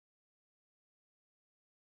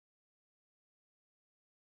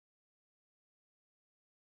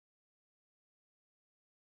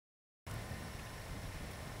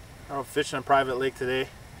Out fishing on a private lake today.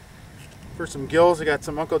 For some gills, I got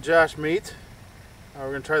some Uncle Josh meat. We're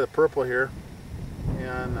going to try the purple here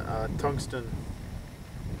and a tungsten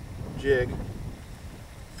jig.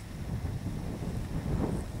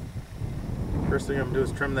 First thing I'm going to do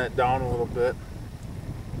is trim that down a little bit.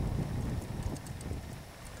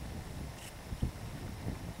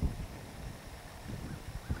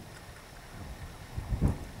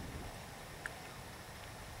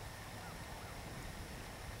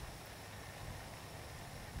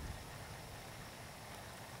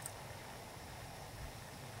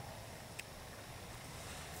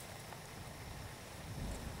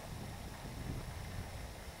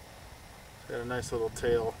 Got a nice little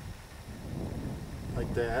tail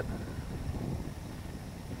like that.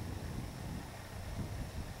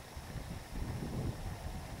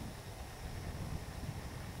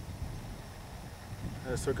 I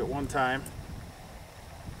just took it one time.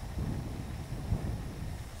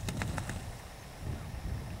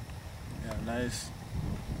 Got a nice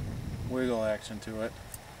wiggle action to it.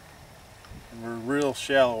 And we're real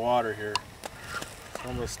shallow water here, so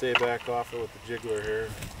I'm going to stay back off it with the jiggler here.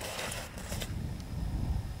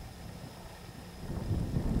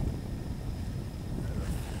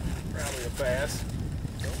 Probably a bass.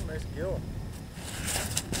 Oh, nice gill.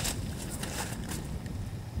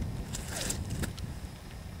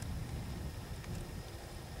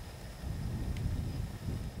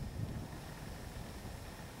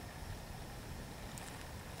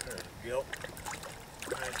 There's a gill.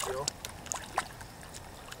 Nice gill.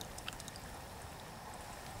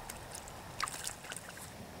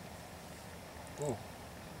 Ooh,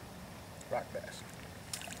 rock bass.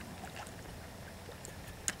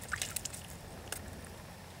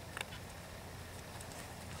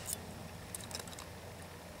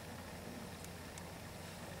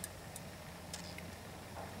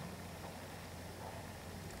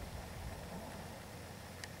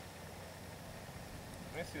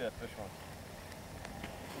 Let me see that fish one.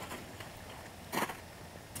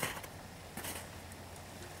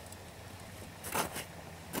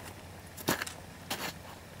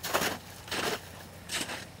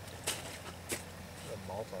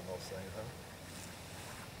 Mouth on those things, huh?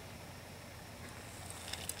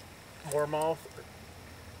 Warmouth or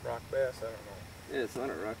rock bass? I don't know. Yeah, it's not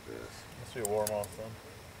a rock bass. Must be a warmouth then.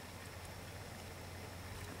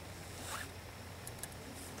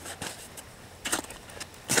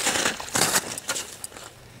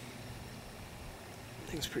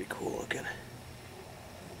 Thing's pretty cool looking.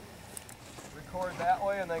 Record that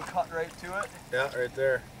way and then cut right to it. Yeah, right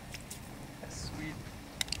there. That's sweet.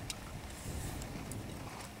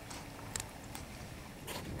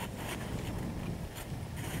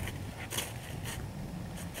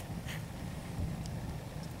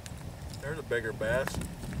 There's a bigger bass.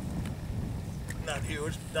 Not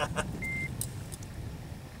huge.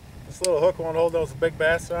 This little hook won't hold those big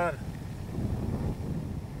bass on.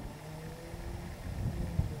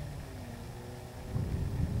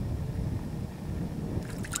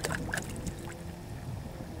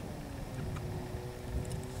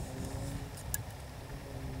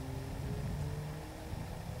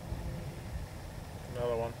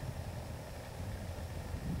 Another one.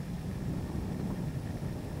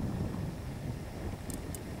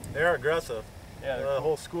 They are aggressive. Yeah, The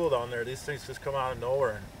whole school down there, these things just come out of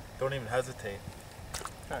nowhere and don't even hesitate.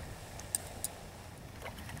 Okay.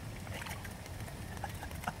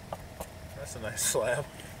 That's a nice slab.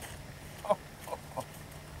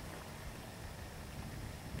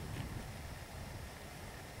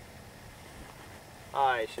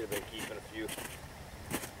 I should have been keeping a few.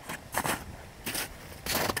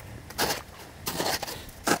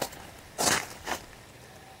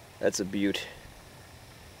 That's a beaut.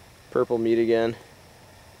 Purple meat again.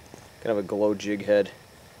 Kind of a glow jig head.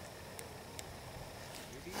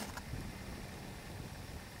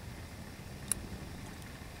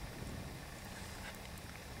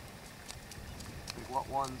 What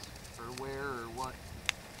ones or where or what?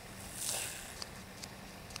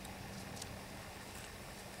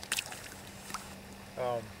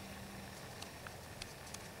 Oh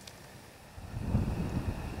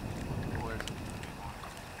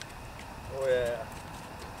yeah.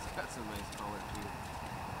 It's got some nice color too.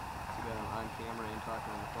 You got him on camera and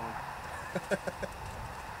talking on the phone.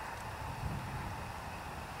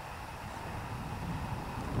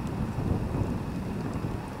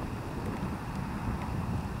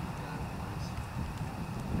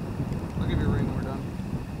 I'll give you a ring when we're done.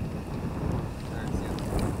 There, see it.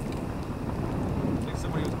 I think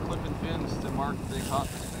somebody was clipping fins to mark that they caught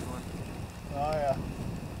this big one. Oh yeah.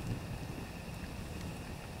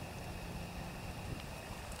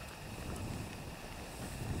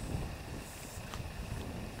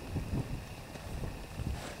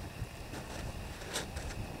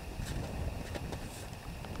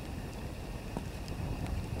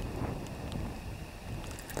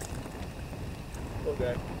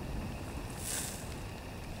 back.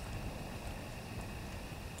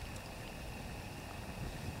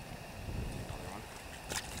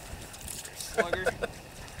 Slugger.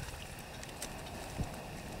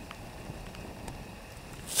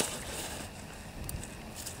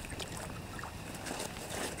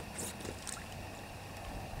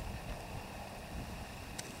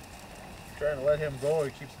 Trying to let him go, he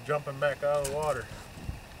keeps jumping back out of the water.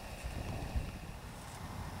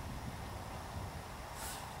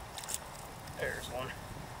 There's one.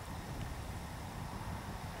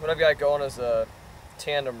 What I've got going is a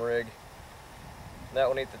tandem rig. That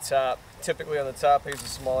one at the top. Typically on the top I use a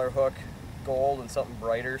smaller hook, gold and something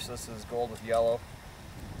brighter, so this is gold with yellow.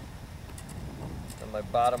 And my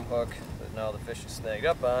bottom hook that now the fish is snagged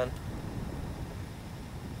up on,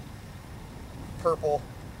 purple,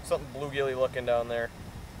 something bluegilly looking down there.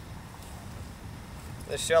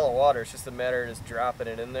 This shallow water, it's just a matter of just dropping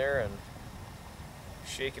it in there and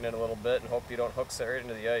shaking it a little bit and hope you don't hook set right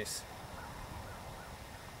into the ice.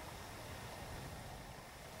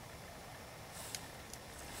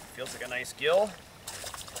 Feels like a nice gill.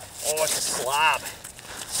 Oh, it's a slob.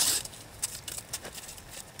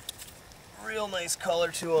 Real nice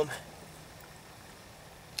color to him.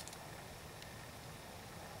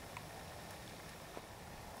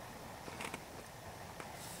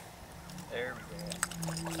 There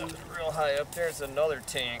we go. That was real high up there. It's another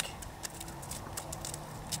tank.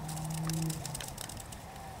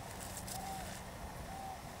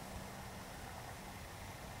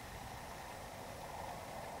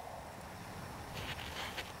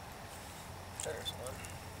 There's one.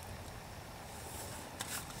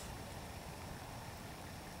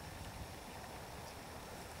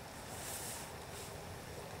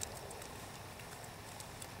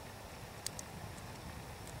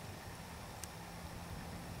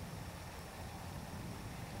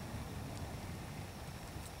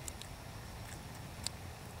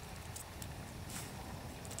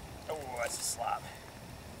 Oh, that's a slob.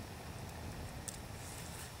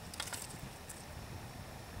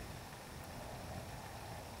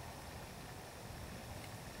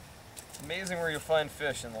 It's amazing where you find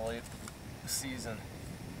fish in the late season.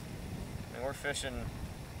 I mean, we're fishing,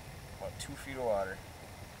 what, 2 feet of water.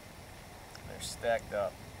 They're stacked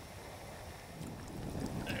up.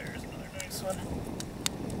 There's another nice one.